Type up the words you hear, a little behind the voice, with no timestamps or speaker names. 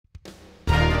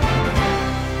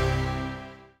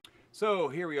So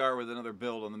here we are with another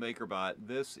build on the MakerBot.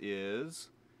 This is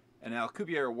an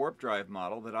Alcubierre Warp Drive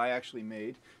model that I actually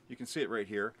made. You can see it right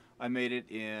here. I made it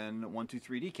in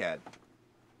 123D CAD.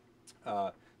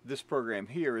 This program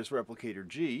here is Replicator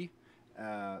G.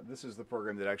 This is the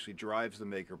program that actually drives the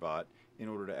MakerBot in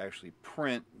order to actually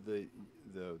print the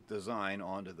design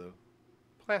onto the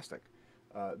plastic.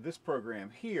 This program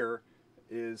here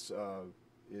is the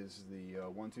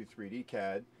 123D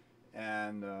CAD,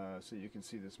 and so you can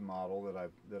see this model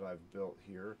that I've built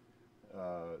here.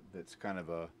 That's kind of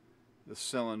the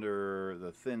cylinder,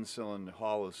 the thin cylinder,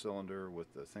 hollow cylinder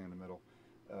with the thing in the middle.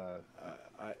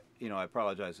 I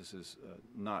apologize. This is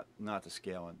not to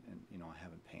scale, and I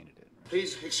haven't painted it. Right?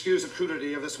 Please excuse the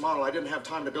crudity of this model. I didn't have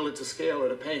time to build it to scale or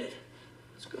to paint it.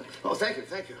 It's good. Oh, thank you,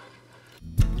 thank you.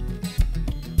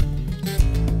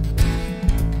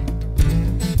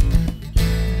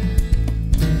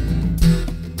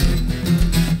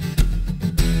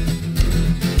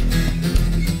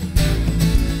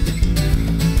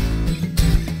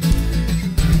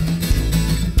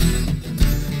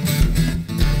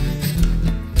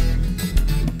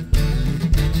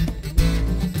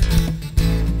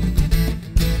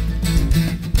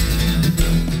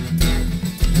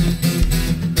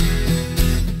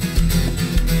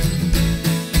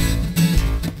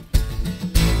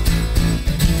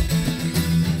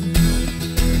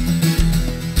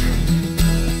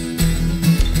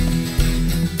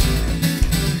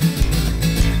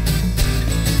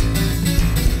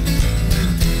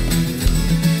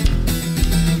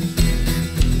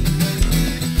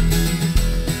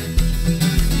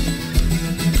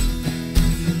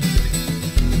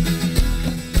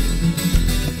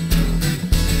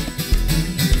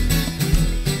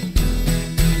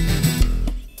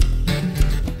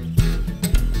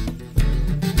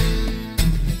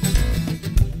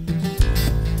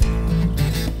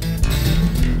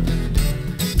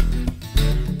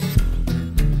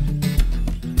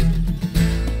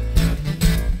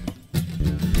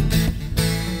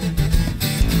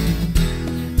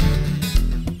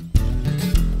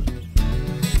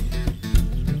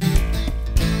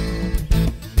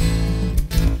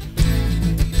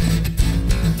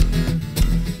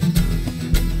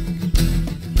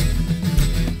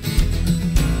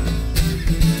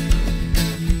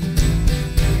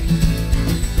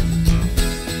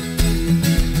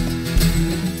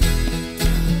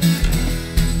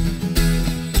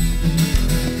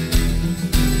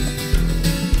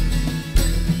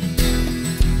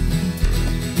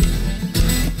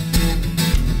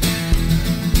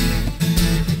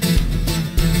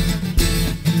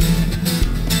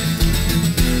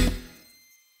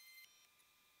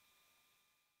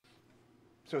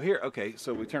 So here, okay,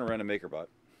 so we turn around to MakerBot.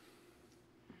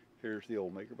 Here's the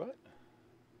old MakerBot.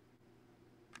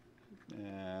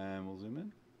 And we'll zoom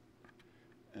in.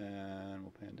 And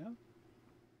we'll pan down.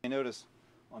 And notice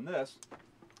on this,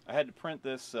 I had to print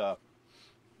this with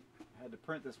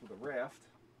a raft.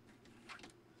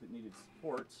 It needed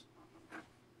supports.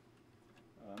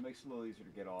 It makes it a little easier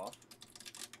to get off.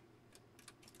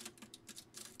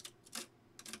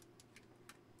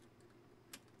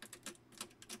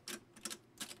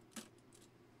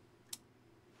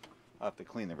 I'll have to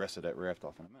clean the rest of that raft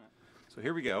off in a minute. So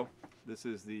here we go. This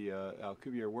is the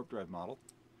Alcubierre Warp Drive model.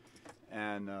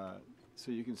 And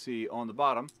so you can see on the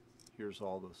bottom, here's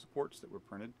all the supports that were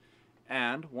printed.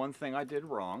 And one thing I did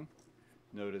wrong,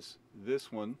 notice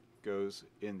this one goes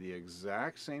in the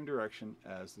exact same direction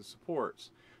as the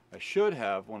supports. I should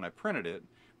have, when I printed it,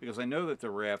 because I know that the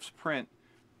rafts print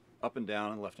up and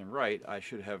down and left and right, I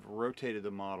should have rotated the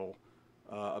model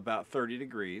about 30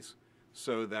 degrees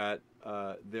so that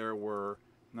there were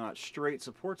not straight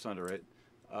supports under it.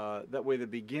 That way the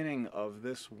beginning of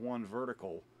this one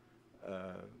vertical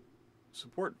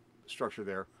support structure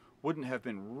there wouldn't have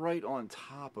been right on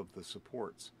top of the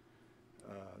supports,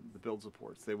 the build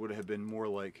supports. They would have been more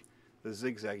like the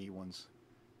zigzaggy ones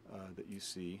that you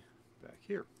see back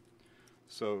here.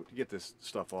 So to get this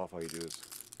stuff off, all you do is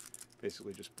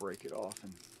basically just break it off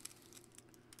and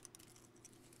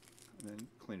then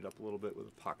clean it up a little bit with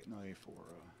a pocket knife or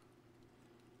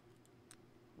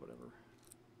whatever.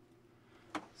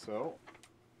 So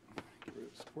get rid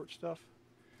of the support stuff.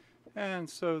 And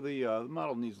so the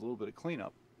model needs a little bit of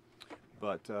cleanup.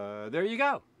 But there you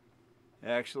go.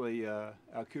 Actually,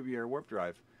 Alcubierre Warp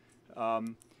Drive.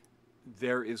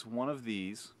 There is one of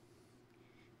these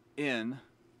in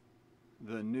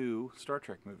the new Star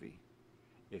Trek movie.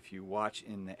 If you watch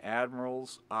in the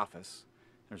Admiral's office,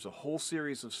 there's a whole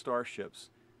series of starships,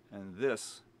 and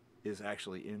this is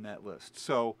actually in that list.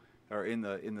 So, or in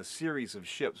the series of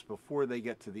ships before they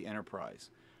get to the Enterprise.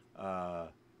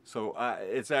 So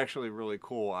it's actually really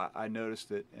cool. I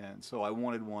noticed it, and so I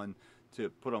wanted one to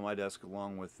put on my desk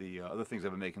along with the other things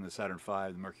I've been making, the Saturn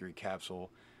V, the Mercury capsule,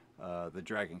 the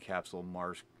Dragon capsule,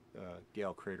 Mars,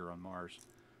 Gale crater on Mars,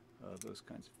 those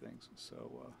kinds of things.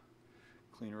 So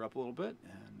clean her up a little bit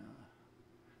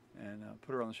and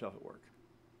put her on the shelf at work.